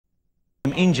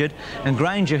injured, and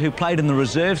Granger, who played in the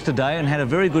reserves today and had a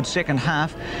very good second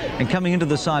half, and coming into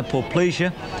the side,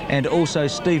 Portpleasure and also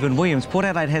Stephen Williams. Port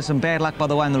Adelaide has some bad luck, by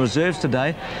the way, in the reserves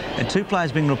today, and two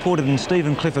players being reported, and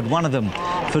Stephen Clifford one of them.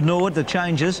 For Norwood, the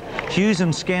changes, Hughes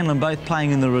and Scanlon both playing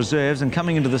in the reserves, and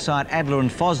coming into the side, Adler and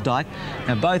Fosdyke.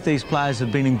 Now both these players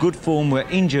have been in good form, were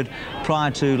injured prior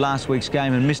to last week's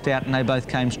game and missed out, and they both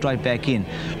came straight back in.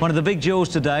 One of the big jewels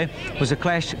today was a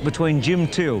clash between Jim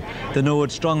Till, the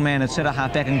Norwood strongman at centre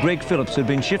half back, and Greg Phillips, who'd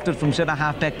been shifted from centre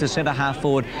half back to centre half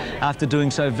forward after doing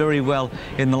so very well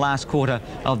in the last quarter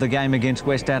of the game against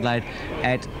West Adelaide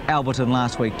at Alberton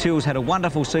last week. Till's had a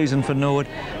wonderful season for Norwood.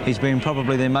 He's been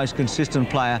probably their most consistent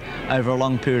player over a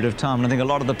long period of time, and I think a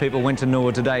lot of the people went to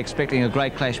Norwood today expecting a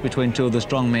great clash between two of the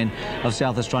strong men of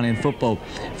South Australian football.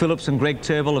 Phillips and Greg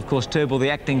Turnbull, of course, Turnbull the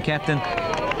acting captain.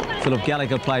 Philip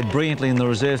Gallagher played brilliantly in the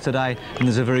reserve today, and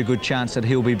there's a very good chance that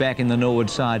he'll be back in the Norwood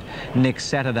side next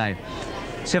Saturday.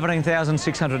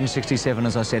 17,667,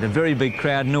 as I said, a very big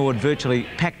crowd. Norwood virtually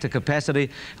packed to capacity,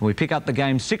 and we pick up the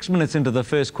game 6 minutes into the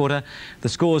first quarter. The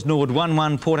score's Norwood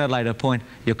 1-1, Port Adelaide a point.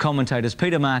 Your commentators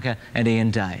Peter Marker and Ian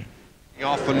Day.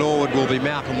 Off for Norwood will be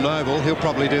Malcolm Noble. He'll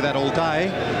probably do that all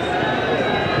day.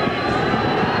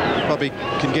 Probably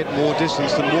can get more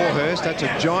distance than Warhurst. That's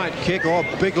a giant kick. Oh,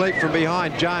 big leap from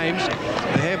behind James.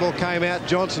 The handball came out,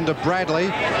 Johnson to Bradley.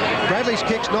 Bradley's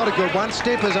kick's not a good one.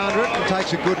 Steppers under it and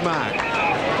takes a good mark.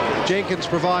 Jenkins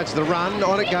provides the run.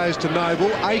 On it goes to Noble.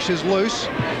 Aish is loose,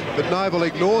 but Noble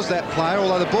ignores that player,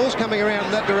 although the ball's coming around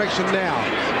in that direction now.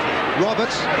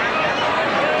 Roberts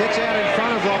gets out in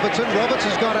front of Robertson. Roberts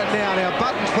has got it now. Now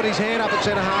Button's put his hand up at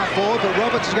centre half forward, but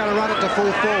Roberts is going to run it to full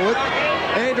forward.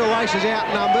 Andrew Aish is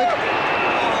outnumbered.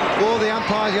 Well, the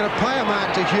umpire's going to play a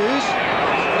mark to Hughes.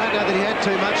 I don't know that he had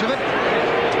too much of it.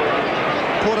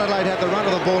 Port Adelaide had the run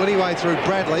of the ball anyway through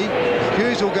Bradley.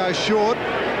 Hughes will go short.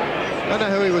 Don't know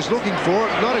who he was looking for.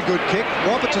 Not a good kick.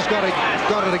 Roberts has got it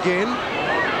again.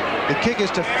 The kick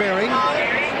is to Ferring.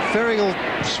 Ferring will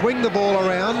swing the ball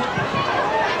around.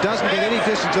 Doesn't get any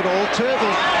distance at all.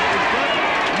 Turnbull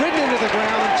ridden into the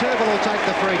ground, and Turnbull will take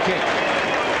the free kick.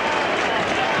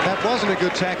 That wasn't a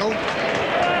good tackle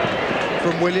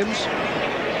from Williams.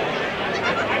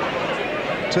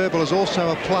 Turnbull is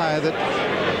also a player that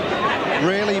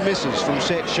rarely misses from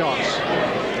set shots.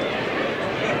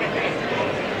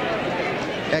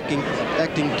 Acting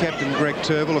captain Greg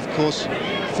Turnbull, of course,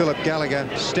 Philip Gallagher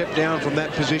stepped down from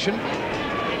that position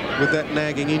with that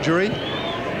nagging injury.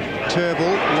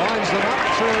 Turnbull lines them up,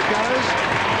 through it goes.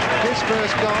 His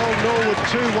first goal, Norwood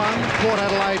 2-1, Port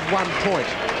Adelaide 1 point.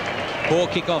 Poor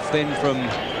kick-off then from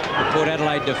the Port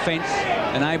Adelaide defence,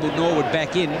 enabled Norwood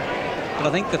back in. But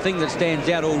I think the thing that stands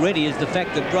out already is the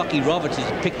fact that Rocky Roberts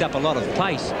has picked up a lot of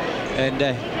pace, and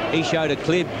he showed a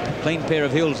clean pair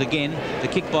of heels again. The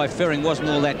kick by Ferring wasn't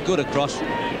all that good across,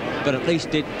 but at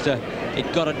least it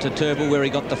got it to Turnbull where he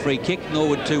got the free kick.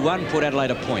 Norwood 2-1, Port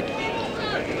Adelaide a point.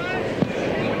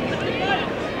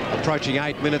 Approaching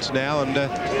 8 minutes now, and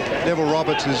Neville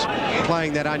Roberts is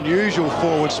playing that unusual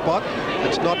forward spot.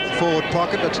 It's not forward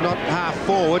pocket, it's not half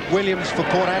forward. Williams for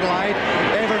Port Adelaide.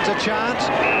 Evans a chance.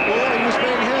 Oh, he was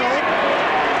being held.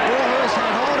 Warhurst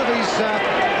had hold of his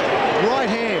right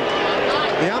hand.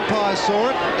 The umpire saw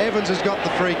it. Evans has got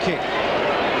the free kick.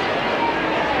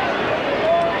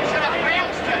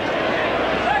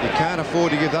 You can't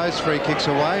afford to give those free kicks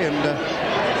away, and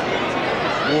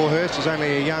Warhurst is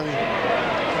only a young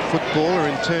footballer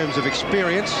in terms of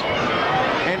experience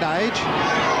and age.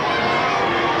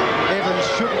 Evans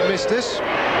shouldn't miss this.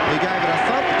 He gave it a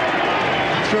thump.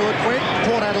 Through it went.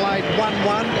 Port Adelaide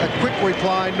 1-1. A quick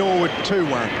reply, Norwood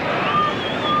 2-1.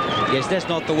 Yes, that's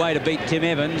not the way to beat Tim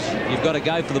Evans. You've got to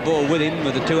go for the ball with him.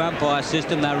 With the two umpire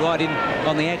system, they're right in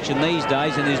on the action these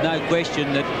days, and there's no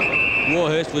question that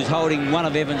Warhurst was holding one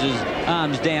of Evans's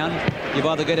arms down. You've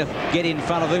either got to get in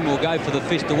front of him or go for the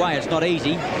fist away. It's not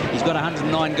easy. He's got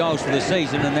 109 goals for the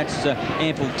season, and that's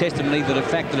ample testimony to the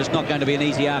fact that it's not going to be an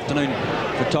easy afternoon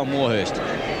for Tom Warhurst.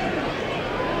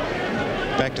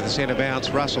 Back to the centre bounce,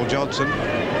 Russell Johnson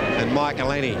and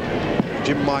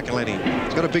Jim Michaelini.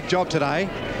 He's got a big job today.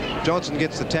 Johnson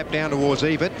gets the tap down towards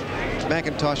Ebert.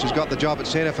 McIntosh has got the job at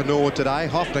centre for Norwood today.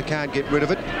 Hoffner can't get rid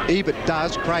of it. Ebert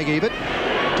does, Craig Ebert,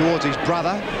 towards his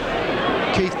brother,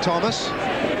 Keith Thomas.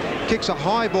 Kicks a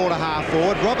high ball to half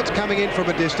forward. Roberts coming in from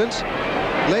a distance.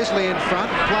 Leslie in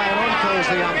front. Play it on, calls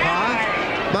the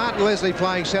umpire. Martin Leslie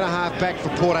playing centre half back for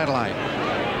Port Adelaide.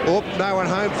 Oh, no one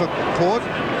home for Port.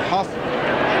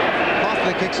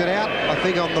 Hoffner kicks it out, I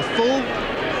think on the full.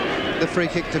 the free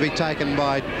kick to be taken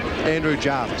by Andrew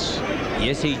Jarvis.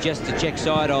 Yes, he's just the check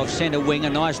side of centre wing. A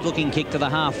nice looking kick to the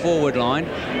half-forward line.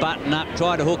 Button up,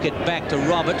 try to hook it back to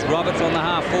Roberts. Roberts on the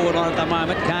half-forward line at the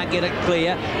moment. Can't get it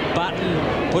clear.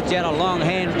 Button puts out a long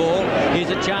handball. Here's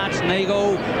a chance,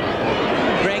 Neagle.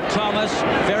 Greg Thomas.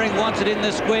 Ferring wants it in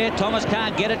the square. Thomas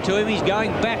can't get it to him. He's going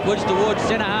backwards towards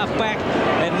centre half back.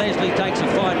 And Leslie takes a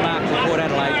fine mark for Port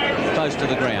Adelaide close to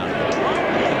the ground.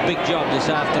 A big job this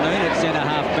afternoon at centre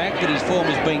half back, but his form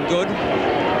has been good.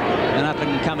 An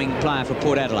up-and-coming player for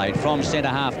Port Adelaide. From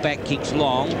centre-half back, kicks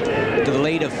long to the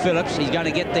lead of Phillips. He's going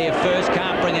to get there first,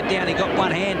 can't bring it down. He got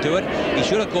one hand to it. He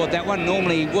should have caught that one.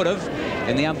 Normally he would have.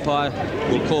 And the umpire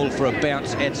will call for a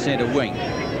bounce at centre wing.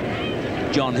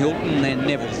 John Hilton and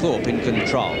Neville Thorpe in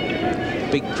control.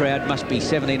 Big crowd, must be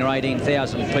 17 or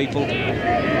 18,000 people.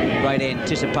 Great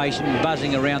anticipation,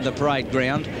 buzzing around the parade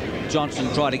ground.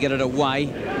 Johnson tried to get it away.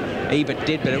 Ebert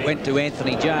did, but it went to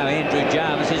Andrew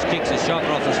Jarvis. His kick's a shocker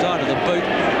off the side of the boot,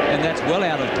 and that's well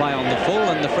out of play on the full,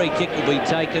 and the free kick will be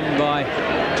taken by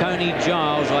Tony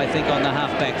Giles, I think, on the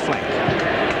half-back flank.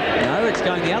 No, it's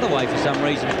going the other way for some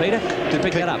reason, Peter. To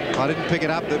pick that up. I didn't pick it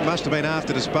up. It must have been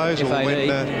after disposal when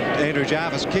Andrew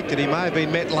Jarvis kicked it. He may have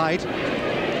been met late.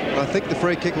 I think the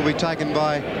free kick will be taken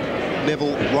by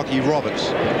Neville Rocky Roberts.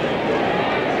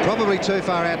 Probably too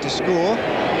far out to score.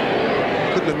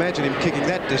 Couldn't imagine him kicking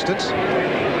that distance.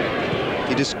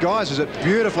 He disguises it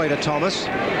beautifully to Thomas.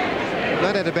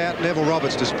 No doubt about Neville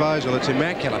Roberts' disposal. It's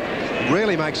immaculate.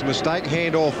 Really makes a mistake,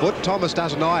 hand or foot. Thomas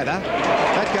doesn't either.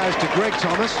 That goes to Greg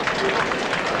Thomas.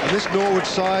 And this Norwood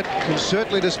side can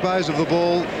certainly dispose of the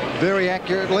ball very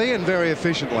accurately and very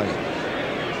efficiently.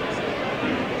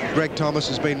 Greg Thomas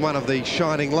has been one of the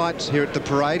shining lights here at the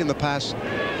parade in the past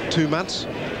 2 months.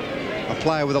 A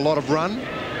player with a lot of run.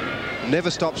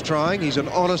 Never stops trying. He's an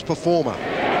honest performer.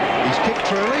 He's kicked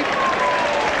truly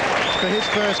for his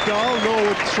first goal.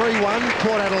 Norwood 3-1,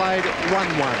 Port Adelaide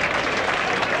 1-1.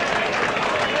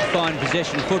 Fine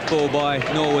possession football by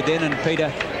Norwood then, and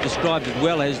Peter described it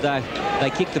well as they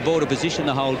kicked the ball to position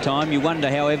the whole time. You wonder,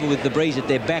 however, with the breeze at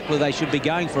their back, whether they should be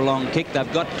going for a long kick.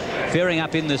 They've got Ferring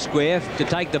up in the square to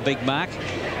take the big mark,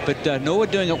 but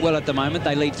Norwood doing it well at the moment.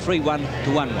 They lead 3-1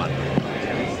 to 1-1.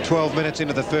 12 minutes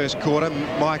into the first quarter,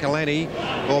 Michael Annie,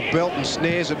 or Belton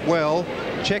snares it well.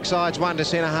 Check sides one to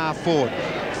centre half forward.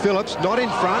 Phillips not in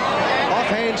front, off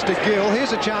hands to Gill.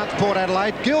 Here's a chance, Port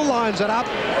Adelaide. Gill lines it up.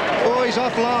 Oh, he's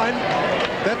offline.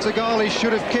 That's a goal he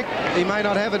should have kicked. He may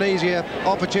not have an easier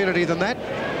opportunity than that.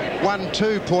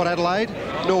 1-2 Port Adelaide,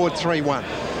 Norwood 3-1.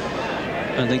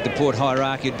 I think the Port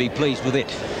hierarchy would be pleased with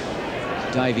it.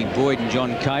 Davey Boyd and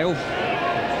John Cale.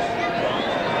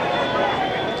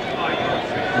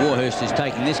 Warhurst is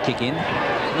taking this kick in.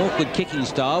 An awkward kicking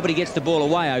style, but he gets the ball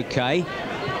away okay.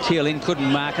 Keelan couldn't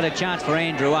mark it. A chance for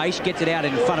Andrew Ace. Gets it out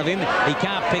in front of him. He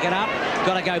can't pick it up.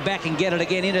 Got to go back and get it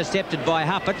again. Intercepted by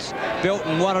Hupperts.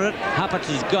 Belton wanted it. Hupperts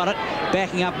has got it.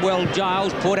 Backing up well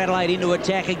Giles. Port Adelaide into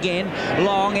attack again.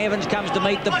 Long. Evans comes to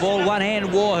meet the ball. One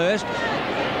hand Warhurst.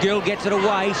 Gill gets it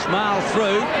away. Schmall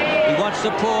through. He wants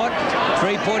support.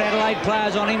 3 Port Adelaide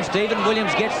players on him. Stephen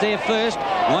Williams gets there first.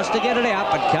 Wants to get it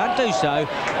out, but can't do so.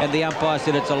 And the umpire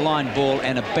said it's a line ball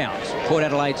and a bounce. Port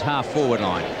Adelaide's half-forward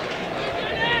line.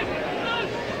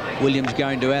 Williams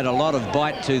going to add a lot of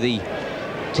bite to the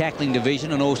tackling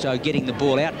division and also getting the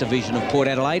ball out division of Port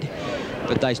Adelaide.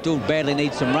 But they still badly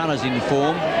need some runners in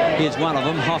form. Here's one of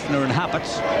them, Hoffner and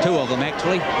Hupperts. 2 of them,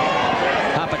 actually.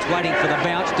 Hupperts waiting for the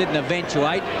bounce, didn't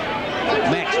eventuate.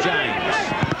 Max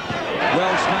James.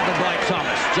 Well smothered by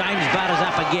Thomas. James butters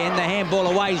up again. The handball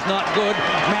away is not good.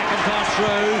 McIntosh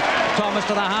through. Thomas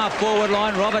to the half-forward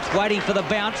line. Roberts waiting for the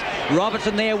bounce.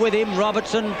 Robertson there with him.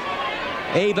 Robertson,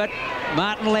 Ebert,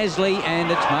 Martin Leslie,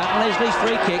 and it's Martin Leslie's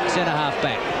free kick, centre-half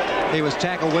back. He was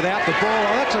tackled without the ball.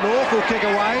 Oh, that's an awful kick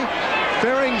away.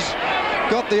 Ferring's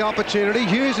got the opportunity.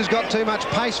 Hughes has got too much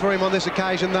pace for him on this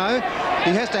occasion, though.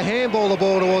 He has to handball the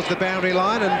ball towards the boundary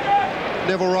line, and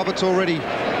Neville Roberts already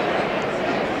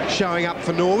showing up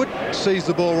for Norwood, sees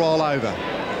the ball roll over.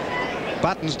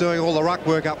 Button's doing all the ruck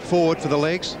work up forward for the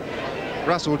legs.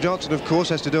 Russell Johnson, of course,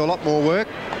 has to do a lot more work.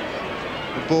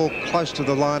 The ball close to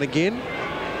the line again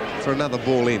for another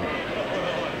ball in.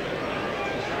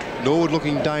 Norwood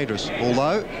looking dangerous,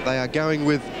 although they are going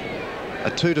with a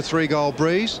 2 to 3 goal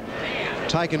breeze.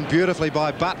 Taken beautifully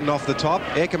by Button off the top.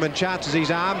 Eckerman chances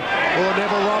his arm. Oh,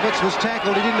 Neville Roberts was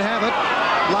tackled. He didn't have it.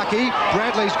 Lucky.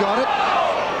 Bradley's got it.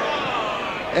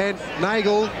 And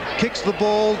Nagel kicks the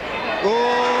ball.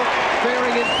 Oh,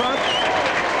 Ferring in front.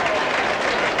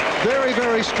 Very,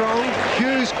 very strong.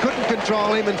 Hughes couldn't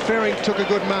control him, and Ferring took a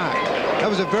good mark. That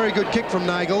was a very good kick from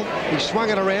Nagel. He swung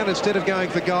it around instead of going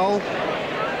for goal.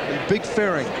 And big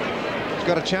Ferring has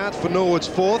got a chance for Norwood's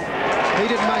fourth. He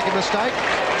didn't make a mistake.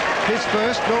 His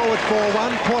first. Norwood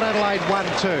 4-1. Port Adelaide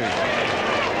 1-2.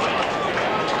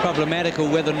 Problematical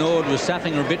whether Norwood was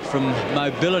suffering a bit from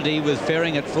mobility with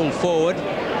Ferring at full forward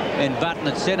and Button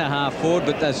at centre half forward,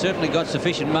 but they've certainly got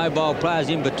sufficient mobile players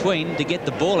in between to get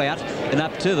the ball out and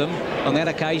up to them. On that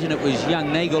occasion, it was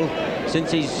young Nagel. Since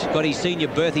he's got his senior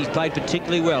berth, he's played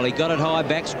particularly well. He got it high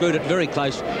back, screwed it very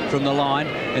close from the line,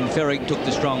 and Ferring took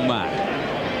the strong mark.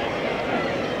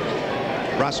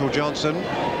 Russell Johnson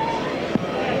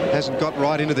hasn't got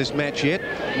right into this match yet.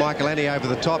 Michael Annie over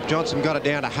the top. Johnson got it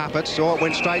down to Huppert. Saw it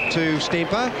went straight to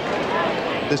Stemper.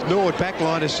 This Norwood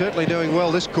backline is certainly doing well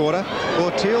this quarter.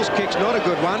 Orteil's kick's not a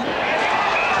good one.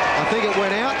 I think it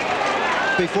went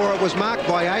out before it was marked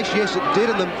by Ace. Yes, it did,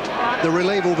 and the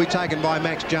relief will be taken by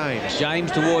Max James. James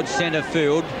towards centre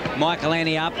field. Michael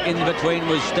Annie up. In between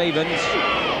was Stevens.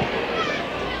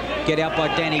 Get out by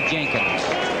Danny Jenkins.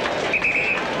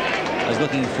 I was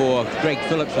looking for Greg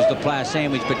Phillips was the player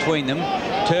sandwich between them.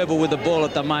 Turnbull with the ball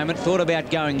at the moment. Thought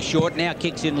about going short. Now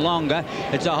kicks in longer.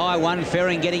 It's a high one.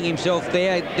 Ferring getting himself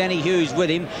there. Danny Hughes with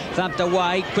him. Thumped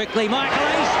away quickly. Michael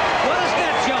Ace. What a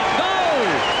snapshot.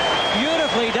 Goal!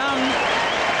 Beautifully done.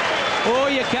 Oh,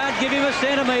 you can't give him a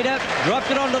centimetre.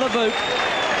 Dropped it onto the boot.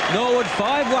 Norwood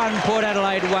 5-1. Port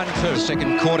Adelaide 1-2. The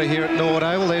second quarter here at Norwood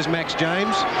Oval. There's Max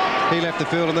James. He left the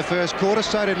field in the first quarter.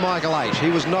 So did Michael H. He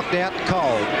was knocked out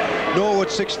cold. Norwood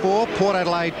 6-4. Port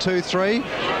Adelaide 2-3.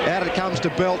 Out it comes to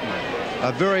Belton.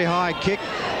 A very high kick.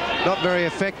 Not very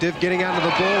effective. Getting under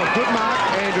the ball. A good mark.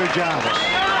 Andrew Jarvis.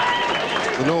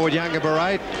 The Norwood younger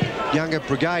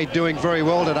brigade doing very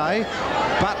well today.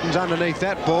 Button's underneath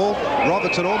that ball.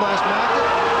 Robertson almost marked it.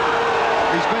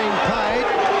 He's being paid.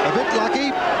 A bit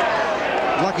lucky.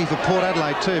 Lucky for Port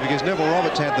Adelaide too, because Neville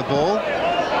Roberts had the ball.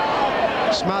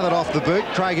 Smothered off the boot.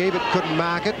 Craig Ebert couldn't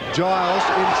mark it. Giles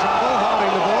in trouble,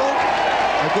 holding the ball.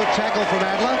 A good tackle from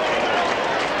Adler.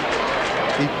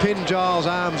 He pinned Giles'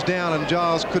 arms down, and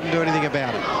Giles couldn't do anything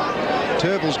about it.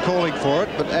 Turnbull's calling for it,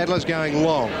 but Adler's going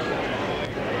long.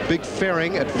 Big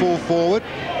Ferring at full forward.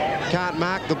 Can't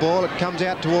mark the ball. It comes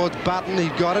out towards Button. He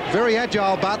got it. Very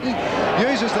agile Button.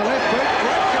 Uses the left boot.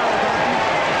 Great goal, Button.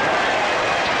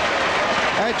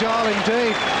 Agile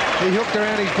indeed. He hooked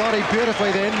around his body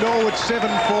beautifully then. Norwood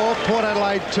 7-4. Port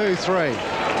Adelaide 2-3.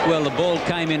 Well, the ball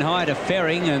came in high to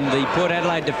Ferring, and the Port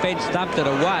Adelaide defence thumped it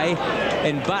away,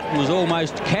 and Button was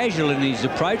almost casual in his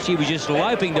approach. He was just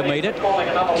loping to meet it,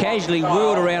 casually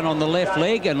wheeled around on the left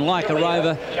leg, and like a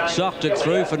rover socked it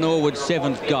through for Norwood's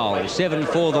 7th goal.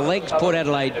 7-4 the legs. Port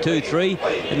Adelaide 2-3,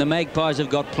 and the Magpies have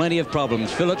got plenty of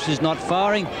problems. Phillips is not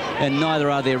firing, and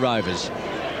neither are their Rovers.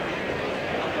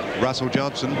 Russell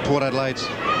Johnson, Port Adelaide's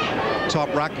top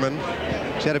ruckman.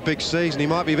 He's had a big season. He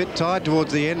might be a bit tired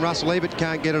towards the end. Russell Ebert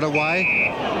can't get it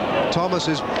away. Thomas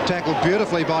is tackled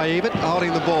beautifully by Ebert,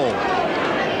 holding the ball.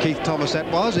 Keith Thomas that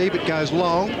was. Ebert goes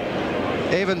long.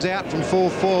 Evans out from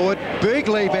full forward. Big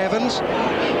leap, Evans.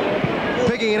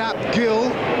 Picking it up, Gill.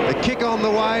 The kick on the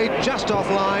way, just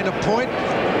offline, a point.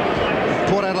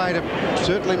 Port Adelaide are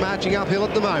certainly marching uphill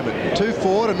at the moment.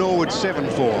 2-4 to Norwood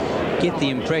 7-4. Get the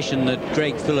impression that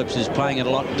Greg Phillips is playing it a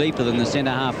lot deeper than the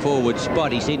centre half forward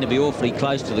spot. He seemed to be awfully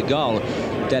close to the goal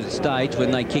at that stage when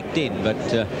they kicked in, but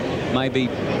maybe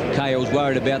Cale's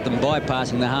worried about them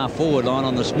bypassing the half forward line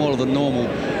on the smaller than normal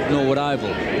Norwood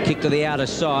Oval. Kick to the outer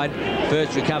side.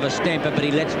 First recovers Stemper, but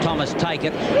he lets Thomas take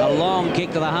it. A long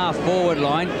kick to the half forward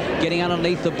line. Getting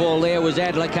underneath the ball there was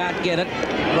Adler. Can't get it.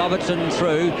 Robertson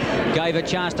through. Gave a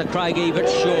chance to Craig Ebert,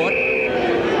 short.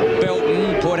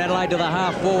 Belton, Port Adelaide to the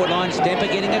half forward line.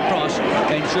 Stemper getting across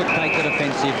and should take the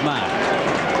defensive mark.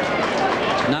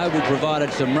 Noble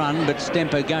provided some run, but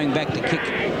Stemper going back to kick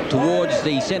towards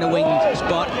the centre wing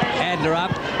spot. Adler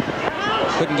up.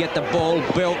 Couldn't get the ball.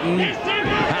 Belton.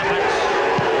 Huppert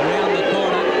around the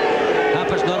corner.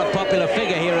 Huppert's not a popular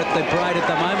figure here at the parade at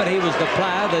the moment. He was the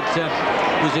player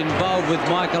that was involved with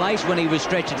Michael Ace when he was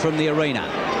stretched from the arena.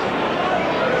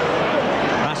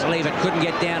 Russell Ebert couldn't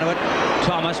get down to it.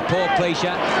 Thomas, poor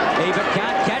Pleasure. Ebert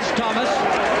can't catch Thomas.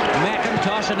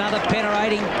 McIntosh, another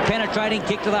penetrating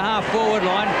kick to the half-forward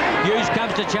line. Hughes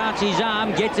comes to chance his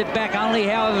arm, gets it back only,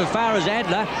 however, far as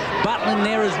Adler. Button in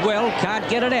there as well, can't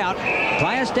get it out.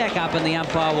 Player stack up, and the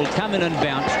umpire will come in and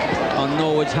bounce on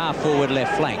Norwood's half-forward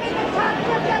left flank.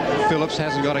 Phillips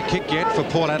hasn't got a kick yet for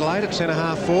Port Adelaide at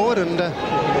centre-half forward, and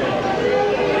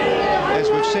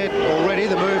as we've said already,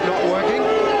 the move not working.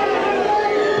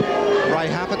 Ray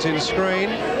Huppert's in screen.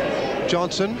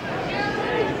 Johnson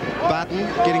Button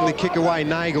getting the kick away.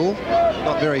 Nagel,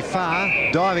 not very far.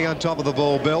 Diving on top of the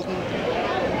ball, Belton.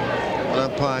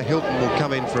 And umpire Hilton will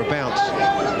come in for a bounce.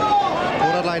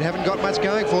 Port Adelaide haven't got much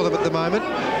going for them at the moment.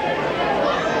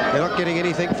 They're not getting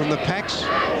anything from the packs,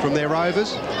 from their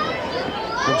rovers,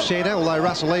 from centre, although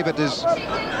Russell Ebert is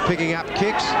picking up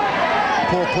kicks.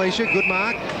 Poor Pleasure, good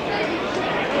mark.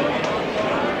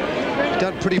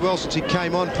 Done pretty well since he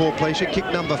came on, Poor Pleasure. Kick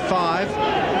number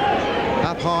 5.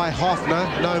 Up high, Hoffner,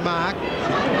 no mark.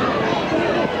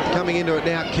 Coming into it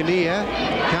now, Kinnear.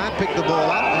 Can't pick the ball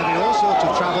up, having all sorts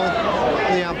of trouble.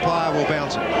 The umpire will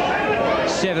bounce it.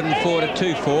 7-4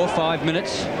 to 2-4, 5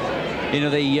 minutes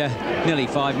into the, nearly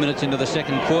 5 minutes into the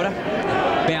second quarter.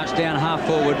 Bounce down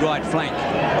half-forward right flank.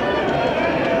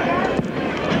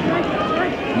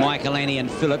 Michaelani and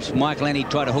Phillips. Michaelani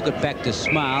tried to hook it back to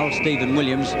Schmall. Stephen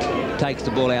Williams takes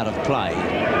the ball out of play.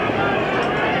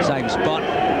 Same spot.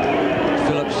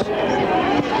 Phillips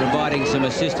providing some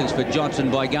assistance for Johnson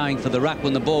by going for the ruck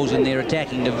when the ball's in their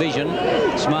attacking division.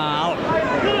 Schmall.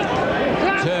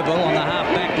 Turnbull on the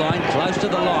half-back line, close to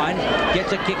the line,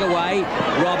 gets a kick away.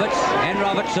 Roberts and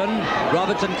Robertson.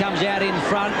 Robertson comes out in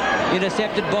front,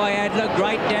 intercepted by Adler.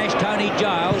 Great dash, Tony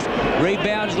Giles.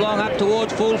 Rebounds long up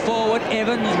towards full forward.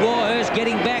 Evans, Warhurst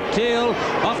getting back. Teal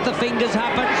off the fingers.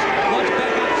 Huppets. Wants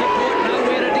back up support.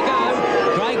 Nowhere to go.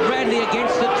 Craig Bradley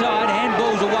against the tide.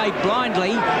 Handballs away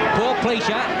blindly. Poor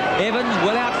Pleasure. Evans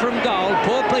well out from goal.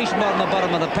 Poor Pleasure on the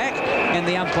bottom of the pack, and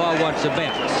the umpire wants a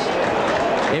bounce.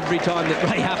 Every time that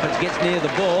Ray Huppets gets near the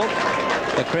ball,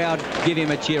 the crowd give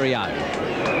him a cheerio.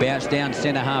 Bounce down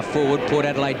centre half forward. Port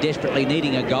Adelaide desperately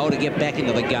needing a goal to get back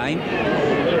into the game.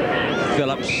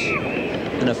 Phillips,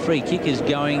 and a free kick is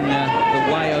going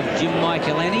the way of Jim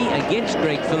Michaelani against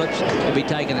Greg Phillips, to be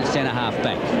taken at centre half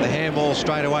back. The handball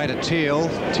straight away to Teal.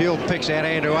 Teal picks out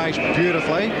Andrew Ace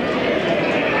beautifully.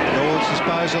 Norwood's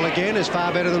disposal again is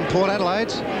far better than Port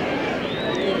Adelaide's.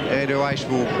 Andrew Ace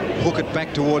will hook it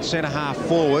back towards centre half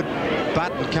forward.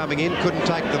 Button coming in, couldn't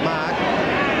take the mark.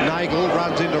 Nagel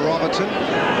runs into Robertson.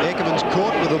 Eckerman's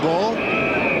caught with the ball.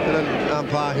 And then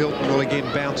umpire Hilton will again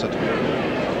bounce it.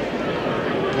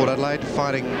 Port Adelaide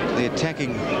finding the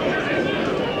attacking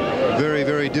very,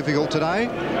 very difficult today.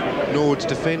 Norwood's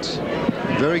defence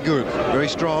very good, very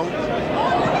strong.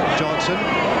 Johnson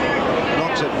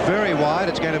knocks it very wide.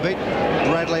 It's going to beat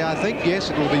Bradley, I think. Yes,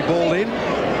 it will be balled in.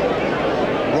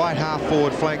 Right half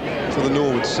forward flank for the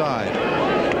Norwood side.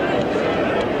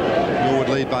 Norwood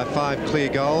lead by 5 clear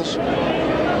goals.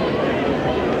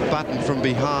 Button from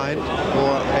behind,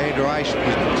 or Andrew Ace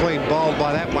was clean bowled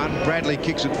by that one. Bradley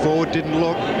kicks it forward, didn't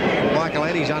look.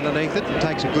 Michaelani's underneath it,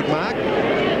 takes a good mark.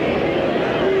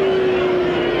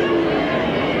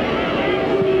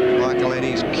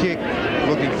 Michaelani's kick,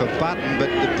 looking for Button, but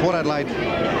the Port Adelaide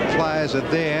players are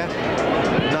there.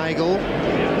 Nagel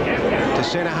to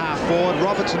centre half forward.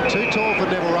 Robertson too tall for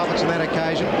Neville Robertson that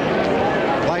occasion.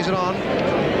 Plays it on.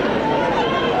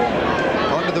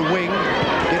 Onto the wing.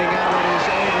 Getting out of it is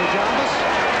Andrew Jarvis.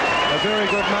 A very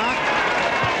good mark.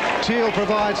 Teal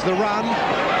provides the run.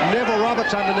 Neville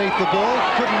Roberts underneath the ball.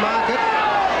 Couldn't mark it.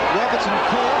 Robertson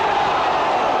caught.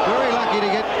 Very lucky to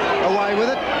get away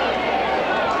with it.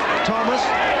 Thomas.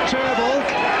 Turnbull.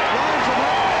 Lines him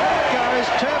up. Goes.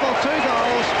 Turnbull 2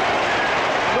 goals.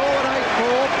 Norwood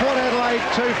 8-4, Port Adelaide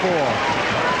 2-4.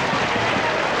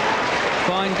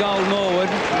 Fine goal, Norwood.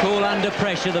 Cool under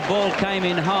pressure. The ball came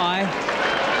in high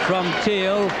from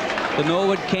Teal. The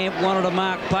Norwood camp wanted a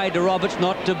mark paid to Roberts,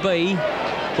 not to be.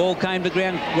 Ball came to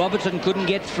ground. Robertson couldn't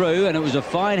get through, and it was a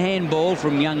fine handball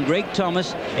from young Greg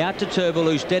Thomas out to Turnbull,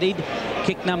 who steadied.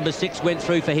 Kick number 6 went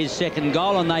through for his second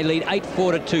goal, and they lead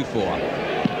 8-4 to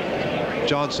 2-4.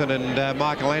 Johnson and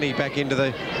Michaelani back into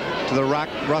the ruck.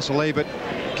 Russell Ebert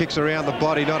kicks around the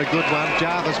body, not a good one.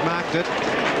 Jarvis marked it.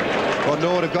 Well,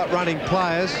 Norwood have got running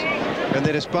players, and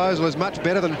their disposal is much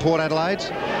better than Port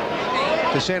Adelaide's.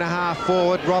 To centre half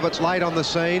forward, Roberts late on the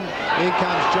scene. In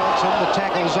comes Johnson, the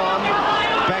tackle's on.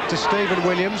 Back to Stephen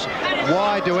Williams.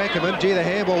 Wide to Eckerman. Gee, the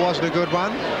handball wasn't a good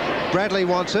one. Bradley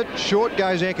wants it. Short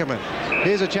goes Eckerman.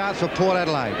 Here's a chance for Port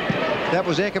Adelaide. That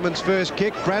was Eckerman's first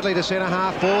kick. Bradley to centre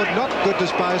half forward. Not good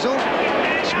disposal.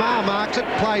 Schmall marks it.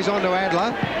 Plays on to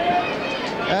Adler.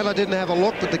 Adler didn't have a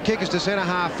look, but the kick is to centre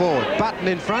half forward. Button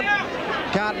in front.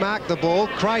 Can't mark the ball.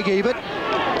 Craig Ebert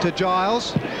to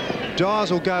Giles.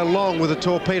 Giles will go long with a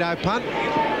torpedo punt.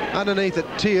 Underneath it,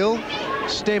 Teal.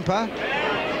 Stemper.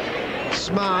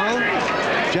 Schmall.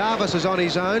 Jarvis is on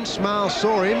his own. Schmall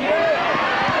saw him.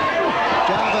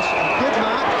 Jarvis, good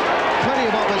mark. Plenty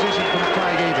of opposition from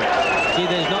Craig Ebert. Gee,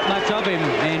 there's not much of him,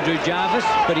 Andrew Jarvis,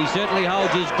 but he certainly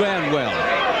holds his ground well.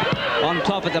 on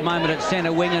top at the moment at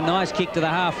centre wing. A nice kick to the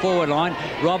half-forward line.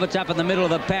 Roberts up in the middle of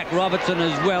the pack. Robertson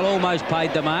as well almost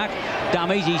paid the mark.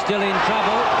 Dummies, he's still in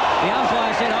trouble. The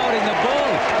umpire said holding the ball.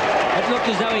 It looked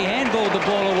as though he handballed the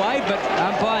ball away, but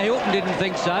umpire Hilton didn't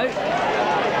think so.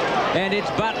 And it's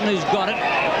Button who's got it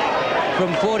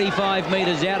from 45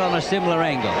 metres out on a similar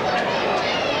angle.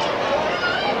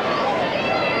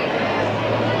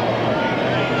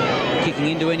 Kicking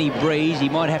into any breeze, he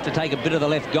might have to take a bit of the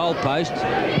left goal post.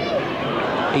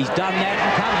 He's done that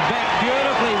and comes back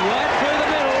beautifully right through the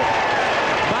middle.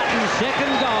 Button's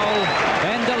second goal,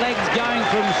 and the legs going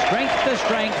from strength to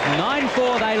strength.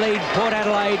 9-4 they lead Port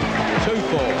Adelaide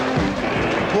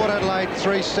 2-4. Port Adelaide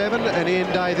 3-7, and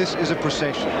Ian Day, this is a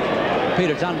procession.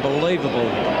 Peter, it's unbelievable.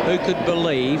 Who could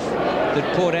believe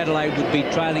that Port Adelaide would be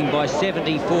trailing by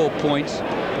 74 points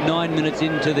 9 minutes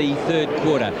into the third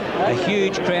quarter? A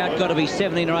huge crowd, got to be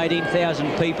 17 or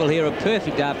 18,000 people here. A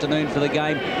perfect afternoon for the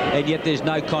game, and yet there's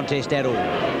no contest at all.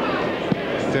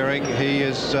 Ferring, he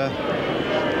has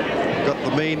got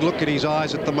the mean look in his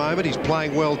eyes at the moment. He's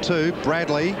playing well too.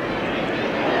 Bradley,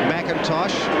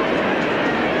 McIntosh,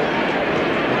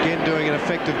 again doing an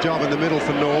effective job in the middle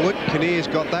for Norwood. Kinnear's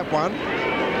got that one,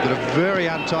 but a very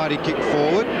untidy kick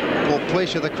forward.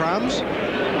 Portlecia the crumbs.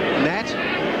 Nat,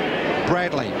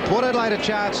 Bradley. Port Adelaide a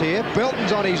chance here.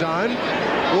 Belton's on his own.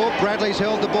 Oh, Bradley's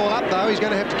held the ball up though. He's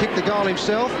going to have to kick the goal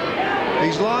himself.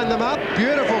 He's lined them up.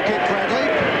 Beautiful kick, Bradley.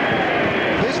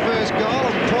 His first goal,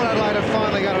 and Port Adelaide have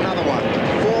finally got another one.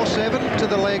 4-7 to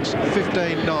the legs,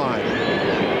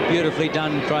 15-9. Beautifully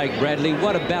done, Craig Bradley.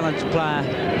 What a balanced player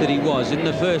that he was. In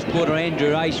the first quarter,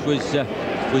 Andrew Ace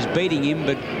was beating him,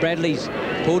 but Bradley's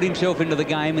pulled himself into the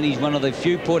game, and he's one of the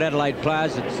few Port Adelaide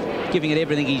players that's giving it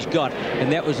everything he's got.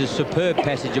 And that was a superb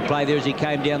passage of play there as he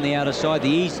came down the outer side, the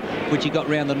ease which he got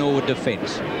round the Norwood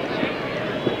defence.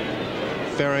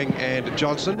 Ferring and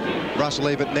Johnson. Russell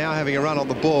Ebert now having a run on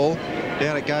the ball.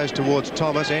 Down it goes towards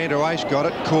Thomas. Andrew Ace got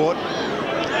it, caught.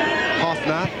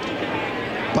 Hoffner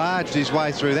barged his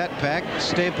way through that pack.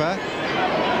 Stemper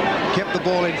kept the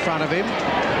ball in front of him.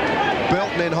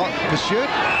 Belton in hot pursuit.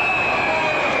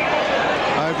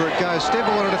 Over it goes.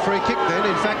 Stemper wanted a free kick then.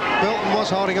 In fact, Belton was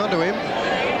holding on to him.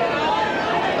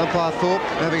 Umpire Thorpe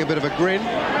having a bit of a grin.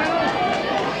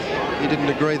 He didn't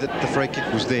agree that the free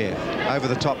kick was there. Over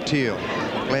the top, Teal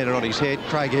landed on his head.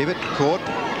 Craig Ebert caught.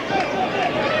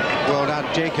 Well done,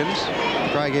 Jenkins.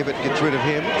 Craig Ebert gets rid of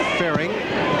him. Ferring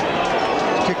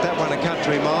kicked that one a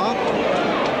country mile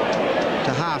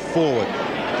to half forward.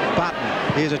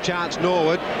 Button, here's a chance,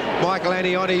 Norwood. Michael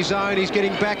Annie on his own, he's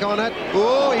getting back on it.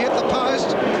 Oh, he hit the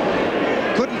post.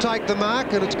 Couldn't take the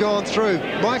mark, and it's gone through.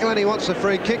 Michael Annie wants a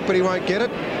free kick, but he won't get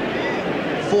it.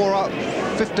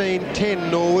 15-10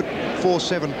 Norwood,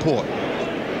 4-7 Port.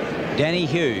 Danny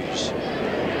Hughes.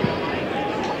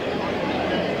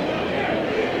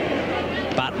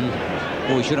 Button.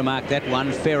 Oh, he should have marked that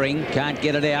one. Ferring can't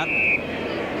get it out.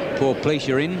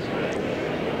 Portlecia in.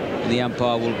 And the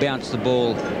umpire will bounce the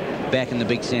ball back in the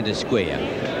big centre square.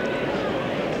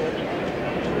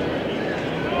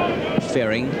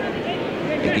 Ferring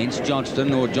against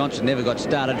Johnston, or Johnston never got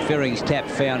started. Ferring's tap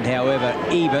found, however,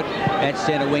 Ebert at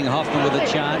centre wing. Hoffman with a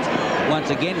chance. Once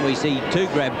again, we see two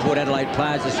grab Port Adelaide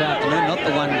players this afternoon, not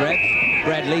the one grab.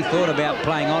 Bradley thought about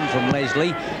playing on from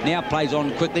Leslie. Now plays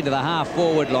on quickly to the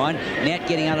half-forward line. Nat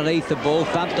getting underneath the ball,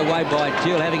 thumped away by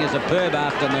Teal, having a superb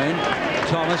afternoon.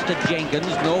 Thomas to Jenkins.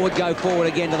 Norwood go forward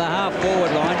again to the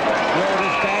half-forward line.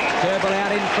 Walters back, Turble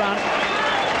out in front.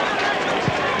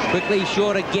 Quickly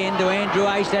short again to Andrew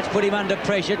Ace. That's put him under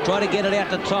pressure. Try to get it out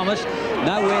to Thomas.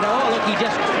 Nowhere to... Oh, look, he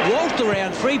just waltzed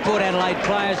around three Port Adelaide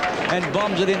players and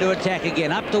bombs it into attack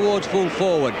again. Up towards full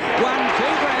forward. 1-2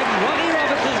 grabs. Robbie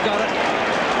Roberts has got it.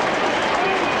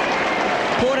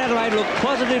 Port Adelaide look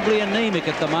positively anemic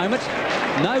at the moment.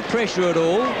 No pressure at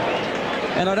all.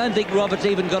 And I don't think Roberts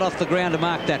even got off the ground to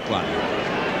mark that one.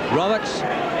 Roberts,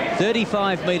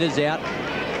 35 metres out.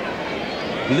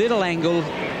 Little angle.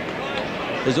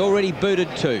 Has already booted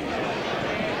two.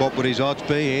 What would his odds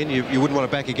be, Ian? You wouldn't want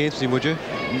to back against him, would you?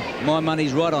 My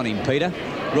money's right on him, Peter.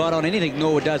 Right on anything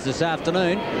Norwood does this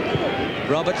afternoon.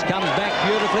 Roberts comes back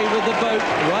beautifully with the boot.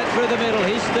 Right through the middle,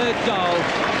 his third goal.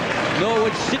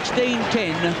 Norwood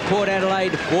 16-10, Port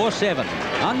Adelaide 4-7.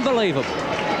 Unbelievable.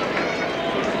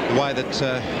 The way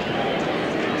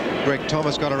that Greg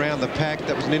Thomas got around the pack,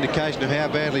 that was an indication of how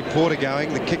badly Port are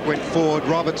going. The kick went forward.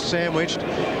 Roberts sandwiched.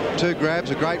 Two grabs,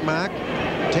 a great mark.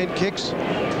 10 kicks,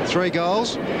 3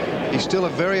 goals. He's still a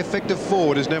very effective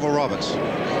forward, is Neville Roberts.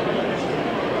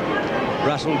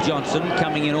 Russell Johnson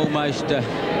coming in almost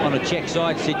on a check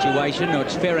side situation.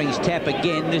 It's Ferring's tap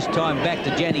again, this time back to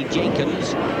Janny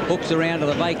Jenkins. Hooks around to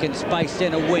the vacant space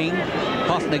centre wing.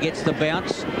 Hoffner gets the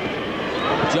bounce.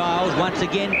 Giles once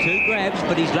again 2 grabs,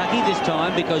 but he's lucky this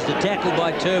time because the tackle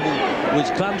by Turnbull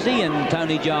was clumsy and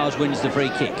Tony Giles wins the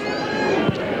free kick.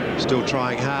 Still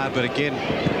trying hard, but again,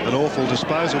 an awful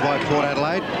disposal by Port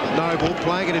Adelaide. Noble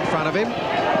playing it in front of him.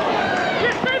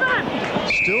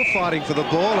 Still fighting for the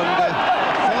ball, and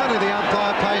finally the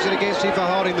umpire pays it against him for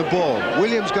holding the ball.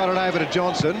 Williams got it over to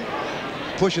Johnson.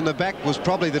 Pushing the back was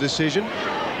probably the decision.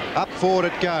 Up forward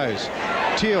it goes.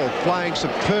 Teal playing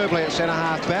superbly at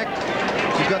centre-half back.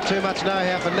 He's got too much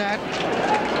know-how for Nat.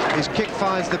 His kick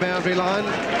finds the boundary line.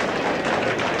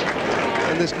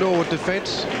 And this Norwood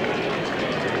defence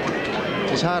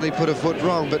has hardly put a foot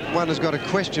wrong, but one has got to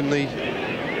question the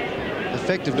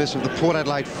effectiveness of the Port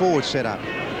Adelaide forward setup.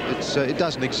 It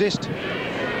doesn't exist.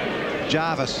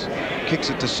 Jarvis kicks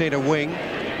it to centre wing.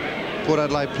 Port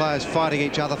Adelaide players fighting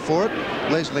each other for it.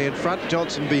 Leslie in front,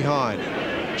 Johnson behind.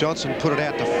 Johnson put it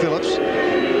out to Phillips,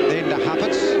 then to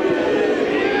Huppatz,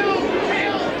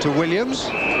 to Williams,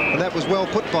 and that was well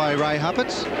put by Ray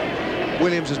Huppatz.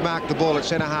 Williams has marked the ball at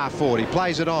centre-half forward. He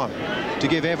plays it on to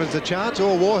give Evans the chance,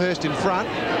 or Warhurst in front,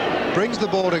 brings the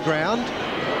ball to ground,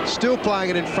 still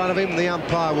playing it in front of him, and the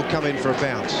umpire will come in for a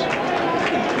bounce.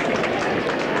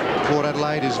 Port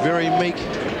Adelaide is very meek,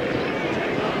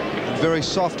 very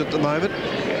soft at the moment,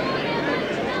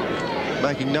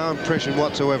 making no impression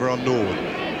whatsoever on Norwood.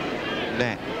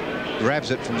 Nat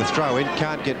grabs it from the throw-in,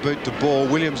 can't get boot to ball.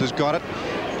 Williams has got it.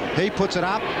 He puts it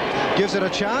up, gives it a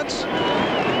chance.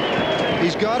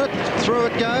 He's got it, through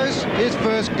it goes. His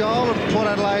first goal, and Port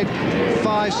Adelaide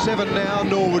 5-7 now,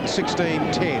 Norwood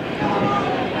 16-10.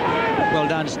 Well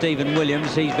done, Stephen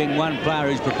Williams. He's been one player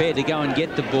who's prepared to go and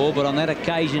get the ball, but on that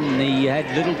occasion he had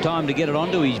little time to get it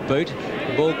onto his boot.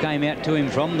 The ball came out to him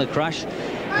from the crush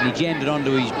and he jammed it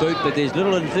onto his boot, but there's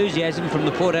little enthusiasm from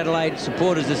the Port Adelaide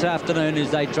supporters this afternoon as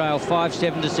they trail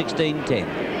 5-7 to 16-10.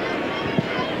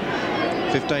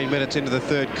 15 minutes into the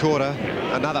third quarter,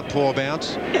 another poor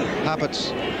bounce.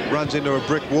 Huppatz runs into a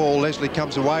brick wall. Leslie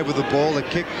comes away with the ball. The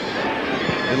kick,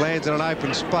 it lands in an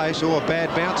open space. Oh, a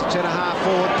bad bounce at centre-half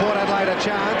forward. Port Adelaide a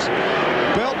chance.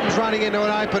 Belton's running into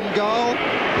an open goal.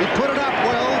 He put it up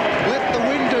well. Let the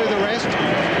wind do the rest.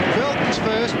 Belton's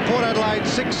first. Port Adelaide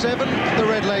 6-7. The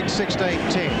Redlegs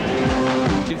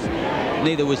 16-10.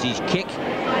 Neither was his kick.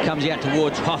 Comes out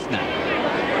towards Hoffner.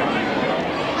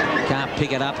 Can't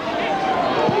pick it up.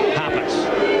 Huppatz.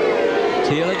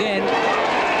 Teal again.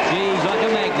 Geez, like a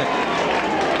magnet.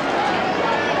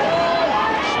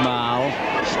 Schmall.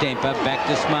 Stemper back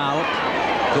to Schmall.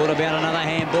 Thought about another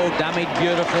handball. Dummied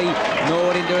beautifully.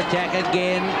 Norwood into attack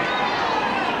again.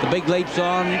 The big leap's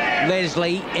on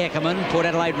Leslie. Eckerman. Port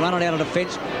Adelaide run it out of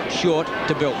defence. Short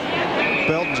to Belton.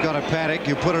 Belton's got a paddock.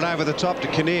 He'll put it over the top to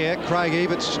Kinnear. Craig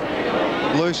Ebert's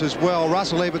loose as well.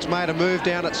 Russell Ebert's made a move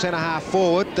down at centre-half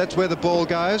forward. That's where the ball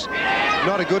goes.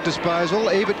 Not a good disposal.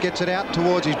 Ebert gets it out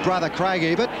towards his brother Craig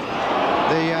Ebert.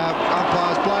 The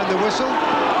umpire's blown the whistle.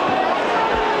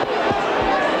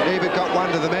 Ebert got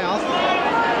one to the mouth.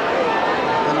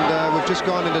 And we've just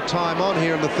gone into time on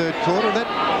here in the third quarter. That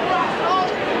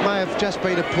may have just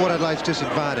been at Port Adelaide's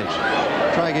disadvantage.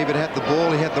 Craig Ebert had the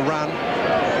ball, he had the run.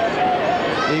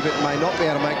 Ebert may not be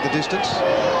able to make the distance.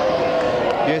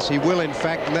 Yes, he will, in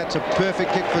fact, and that's a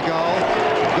perfect kick for goal.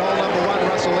 Goal number 1,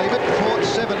 Russell Ebert. Port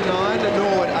 7-9, and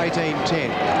Norwood 18-10.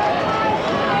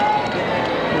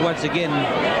 Once again,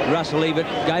 Russell Ebert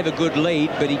gave a good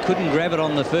lead, but he couldn't grab it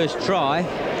on the first try.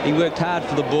 He worked hard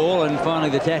for the ball, and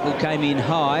finally the tackle came in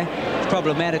high. It's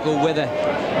problematical whether,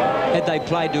 had they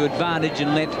played to advantage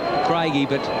and let Craig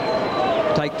Ebert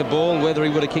take the ball, whether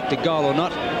he would have kicked a goal or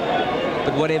not.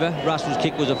 But whatever, Russell's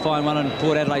kick was a fine one, and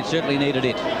Port Adelaide certainly needed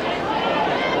it.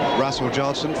 Russell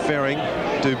Johnson, Ferring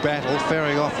do battle.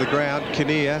 Ferring off the ground.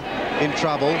 Kinnear in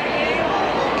trouble.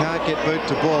 Can't get boot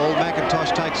to ball.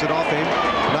 McIntosh takes it off him.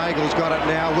 Nagel's got it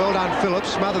now. Well done,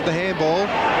 Phillips. Smothered the handball.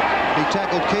 He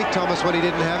tackled Keith Thomas when he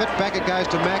didn't have it. Back it goes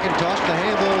to McIntosh. The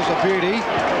handball's a beauty.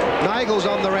 Nagel's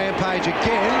on the rampage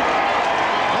again.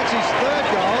 That's his third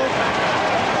goal.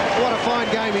 What a fine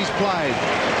game he's played.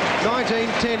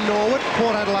 19-10 Norwood.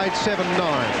 Port Adelaide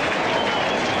 7-9.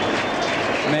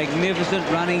 Magnificent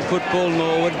running football,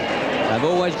 Norwood. They've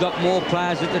always got more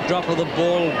players at the drop of the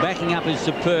ball. Backing up is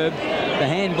superb. The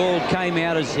handball came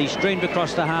out as he streamed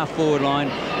across the half-forward line.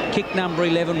 Kick number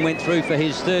 11 went through for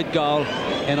his third goal,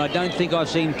 and I don't think I've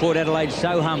seen Port Adelaide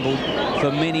so humbled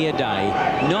for many a day.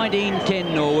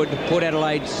 19-10 Norwood, Port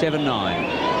Adelaide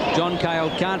 7-9. John Cale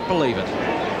can't believe it.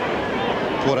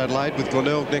 Port Adelaide with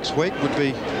Glenelg next week would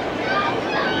be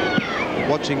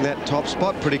watching that top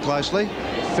spot pretty closely.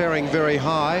 Ferring very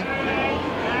high.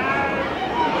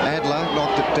 Adler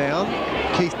knocked it down.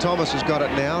 Keith Thomas has got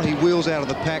it now. He wheels out of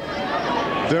the pack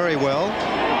very well.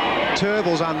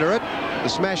 Turble's under it. The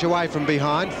smash away from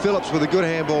behind. Phillips with a good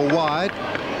handball wide.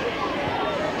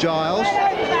 Giles.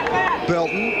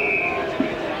 Belton.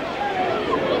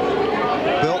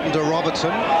 Belton to Robertson.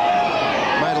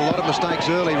 Made a lot of mistakes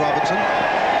early, Robertson.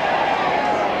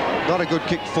 Not a good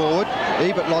kick forward.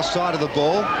 Ebert lost sight of the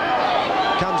ball.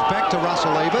 Comes back to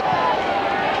Russell Ebert.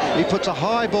 He puts a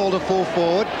high ball to full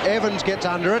forward. Evans gets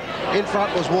under it. In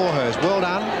front was Warhurst. Well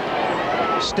done.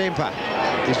 Stemper.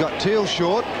 He's got Teal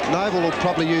short. Noble will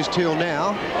probably use Teal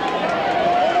now.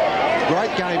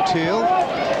 Great game, Teal.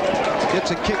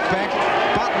 Gets a kick back.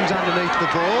 Buttons underneath the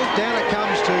ball. Down it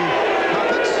comes to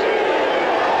Roberts.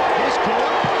 He's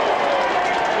caught.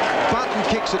 Button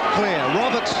kicks it clear.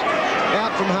 Roberts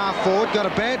out from half forward. Got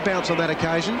a bad bounce on that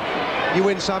occasion. You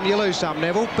win some, you lose some,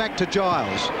 Neville. Back to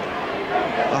Giles.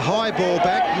 A high ball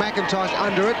back. McIntosh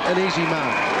under it. An easy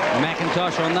mark.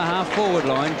 McIntosh on the half-forward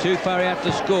line. Too far out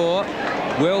to score.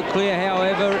 Well clear,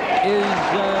 however, is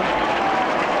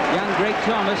young Greg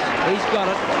Thomas. He's got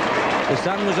it. The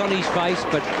sun was on his face,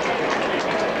 but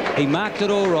he marked it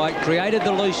all right. Created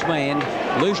the loose man.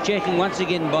 Loose checking once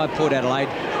again by Port Adelaide.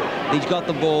 He's got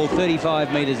the ball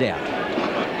 35 metres out.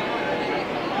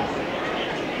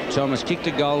 Thomas kicked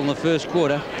a goal in the first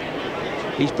quarter.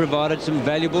 He's provided some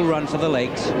valuable run for the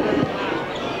legs.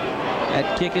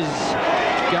 That kick is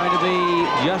going to be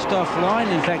just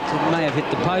offline. In fact, it may have hit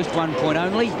the post, 1 point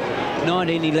only.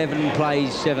 19-11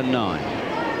 plays 7-9.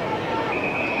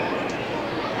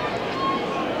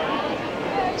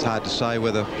 It's hard to say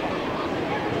whether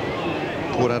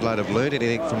Port Adelaide have learned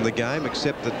anything from the game,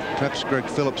 except that perhaps Greg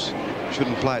Phillips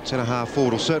shouldn't play at centre-half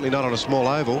forward, or certainly not on a small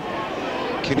oval.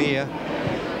 Kinnear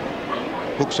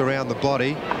hooks around the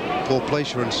body. Paul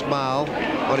Pleasure and Schmall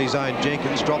on his own.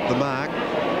 Jenkins dropped the mark.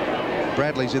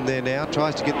 Bradley's in there now,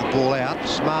 tries to get the ball out.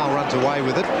 Schmall runs away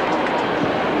with it.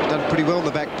 He's done pretty well in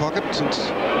the back pocket since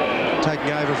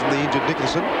taking over from the injured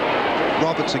Nicholson.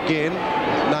 Roberts again.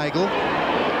 Nagel.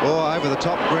 Oh, over the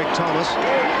top, Greg Thomas.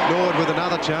 Norwood with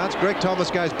another chance. Greg Thomas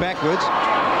goes backwards.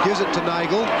 Gives it to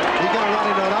Nagel. He's going to run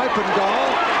into an open goal.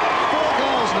 4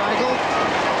 goals, Nagel.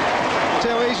 That's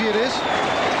how easy it is.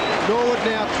 Norwood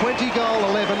now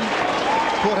 20-goal-11.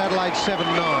 Port Adelaide 7-9.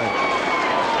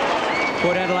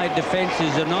 Port Adelaide defence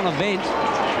is a non-event.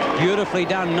 Beautifully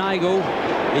done, Nagel.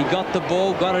 He got the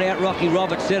ball, got it out. Rocky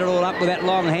Roberts set it all up with that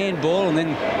long handball, and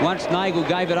then once Nagel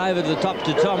gave it over the top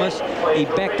to Thomas, he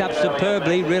backed up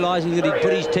superbly, realising that he'd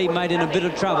put his teammate in a bit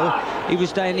of trouble. He was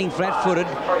standing flat-footed.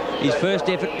 His first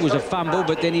effort was a fumble,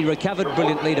 but then he recovered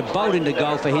brilliantly to bolt into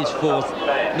goal for his 4th.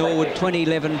 Norwood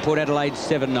 20-11, Port Adelaide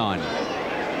 7-9.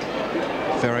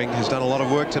 Ferring has done a lot of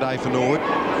work today for Norwood.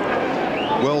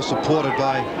 Well supported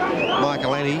by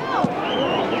Michael Annie.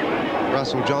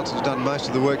 Russell Johnson's done most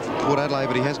of the work for Port Adelaide,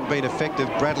 but he hasn't been effective.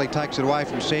 Bradley takes it away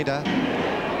from centre.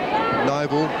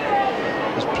 Noble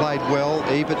has played well.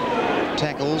 Ebert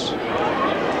tackles.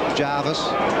 Jarvis.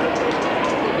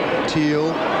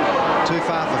 Teal. Too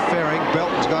far for Ferring.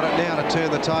 Belton's got it now to turn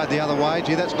the tide the other way.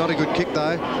 Gee, that's not a good kick,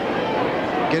 though.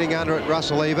 Getting under it,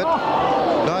 Russell Ebert.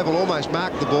 Noble almost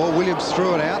marked the ball. Williams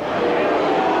threw it out.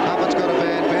 Hubbard's got a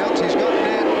bad bounce. He's got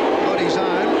Nat on his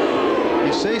own.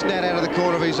 He sees Nat out of the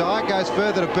corner of his eye. Goes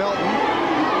further to Belton.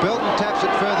 Belton taps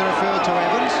it further afield to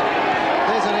Evans.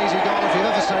 There's an easy goal if you've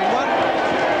ever seen one.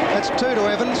 That's 2 to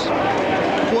Evans.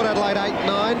 Port Adelaide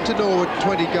 8-9 to Norwood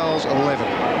 20-11.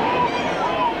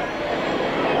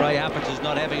 Ray Uppert is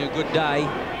not having a good day.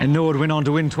 And Norwood went on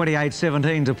to win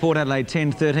 28-17 to Port Adelaide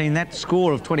 10-13. That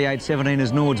score of 28-17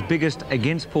 is Norwood's biggest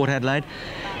against Port Adelaide.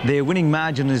 Their winning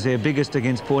margin is their biggest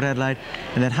against Port Adelaide.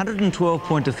 And that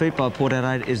 112-point defeat by Port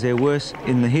Adelaide is their worst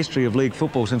in the history of league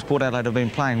football since Port Adelaide have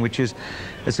been playing, which is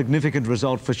a significant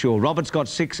result for sure. Roberts got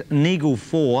 6, Nagel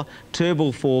 4,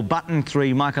 Turnbull 4, Button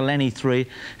 3, Michael Annie 3,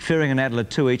 Ferring and Adler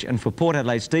 2 each. And for Port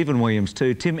Adelaide, Stephen Williams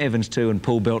 2, Tim Evans 2 and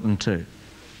Paul Belton 2.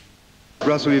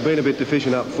 Russell, you've been a bit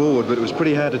deficient up forward, but it was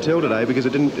pretty hard to tell today because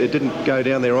it didn't go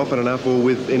down there often enough or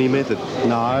with any method.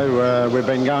 No, we've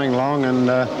been going long, and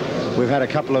we've had a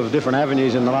couple of different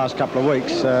avenues in the last couple of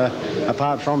weeks,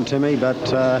 apart from Timmy, but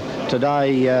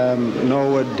today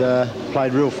Norwood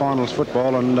played real finals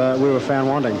football, and we were found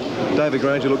wanting. David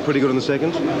Granger looked pretty good in the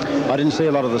seconds. I didn't see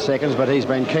a lot of the seconds, but he's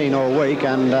been keen all week,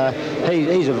 and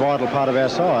he's a vital part of our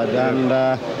side,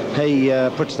 and he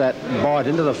puts that bite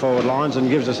into the forward lines and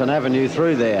gives us an avenue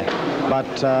through there. but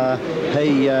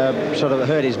he sort of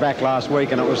hurt his back last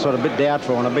week, and it was sort of a bit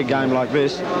doubtful in a big game like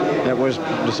this. It was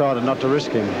decided not to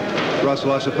risk him.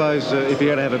 Russell, I suppose if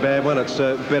you're going to have a bad one, it's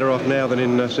better off now than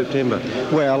in September.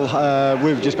 Well,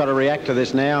 we've just got to react to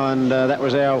this now, and that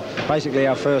was basically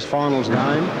our first finals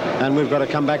game, and we've got to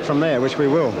come back from there, which we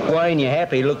will. Wayne, you're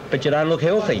happy, but you don't look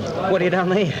healthy. What have you done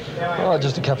there? Oh,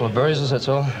 just a couple of bruises, that's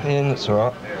all. Yeah, that's all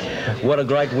right. What a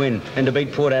great win, and to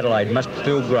beat Port Adelaide must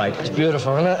feel great. It's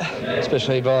beautiful, isn't it?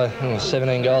 Especially by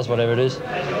 17 goals, whatever it is.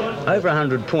 Over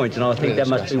 100 points, and I think that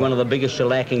must be one of the biggest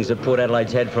shellackings that Port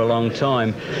Adelaide's had for a long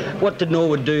time. What did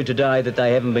Norwood do today that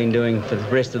they haven't been doing for the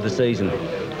rest of the season?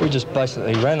 We just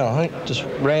basically ran, I think. Just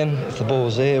ran. If the ball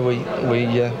was there, we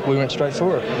went straight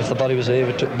for it. If the body was there,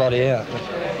 we took the body out.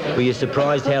 Were you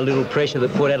surprised how little pressure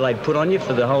that Port Adelaide put on you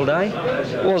for the whole day?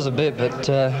 It was a bit, but,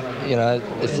 you know,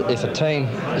 if a team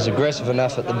is aggressive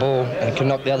enough at the ball and can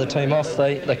knock the other team off,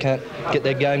 they can't get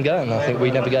their game going. I think we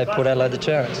never gave Port Adelaide the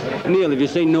chance. Neil, have you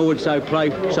seen Norwood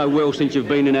play so well since you've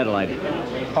been in Adelaide?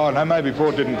 Oh, no, maybe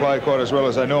Port didn't play quite as well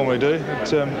as they normally do.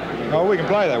 But, we can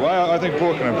play that way. I think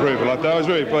Port can improve a lot, though. I was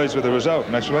very pleased with the result,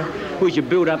 naturally. Was your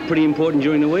build-up pretty important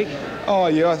during the week? Oh,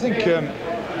 yeah, I think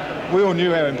we all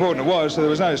knew how important it was, so there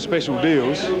was no special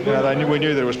deals. You know, we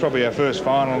knew that it was probably our first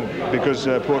final because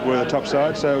Port were the top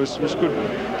side, so it was good.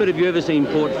 But have you ever seen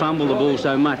Port fumble the ball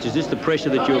so much? Is this the pressure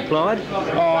that you applied?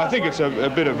 Oh, I think it's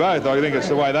a bit of both. I think it's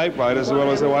the way they played as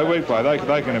well as the way we play.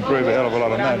 They can improve a hell of a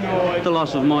lot on that. The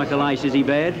loss of Michael Ace, is he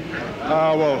bad?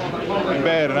 Oh, well,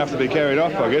 bad enough to be carried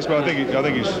off, I guess, but I think he's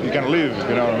going to live, if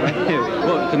you know what I mean.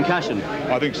 What, concussion?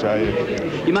 I think so,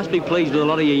 yeah. You must be pleased with a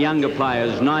lot of your younger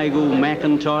players, Nagel,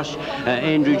 McIntosh,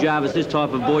 Andrew Jarvis, this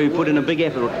type of boy who put in a big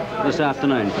effort this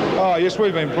afternoon. Oh, yes,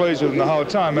 we've been pleased with them the whole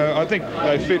time. I think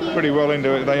they fit pretty well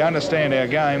into it. They understand our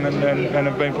game and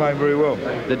have been playing very well.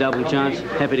 The double chance,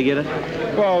 happy to get it?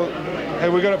 Well,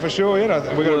 have we got it for sure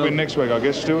yet? We've got to win next week, I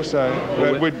guess, still, so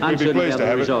we'd be pleased to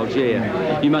have results, it.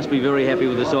 Yeah. You must be very happy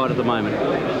with the side at the moment.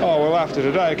 Oh, well, after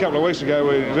today, a couple of weeks ago,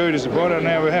 we were very disappointed, and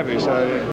now we're happy, so...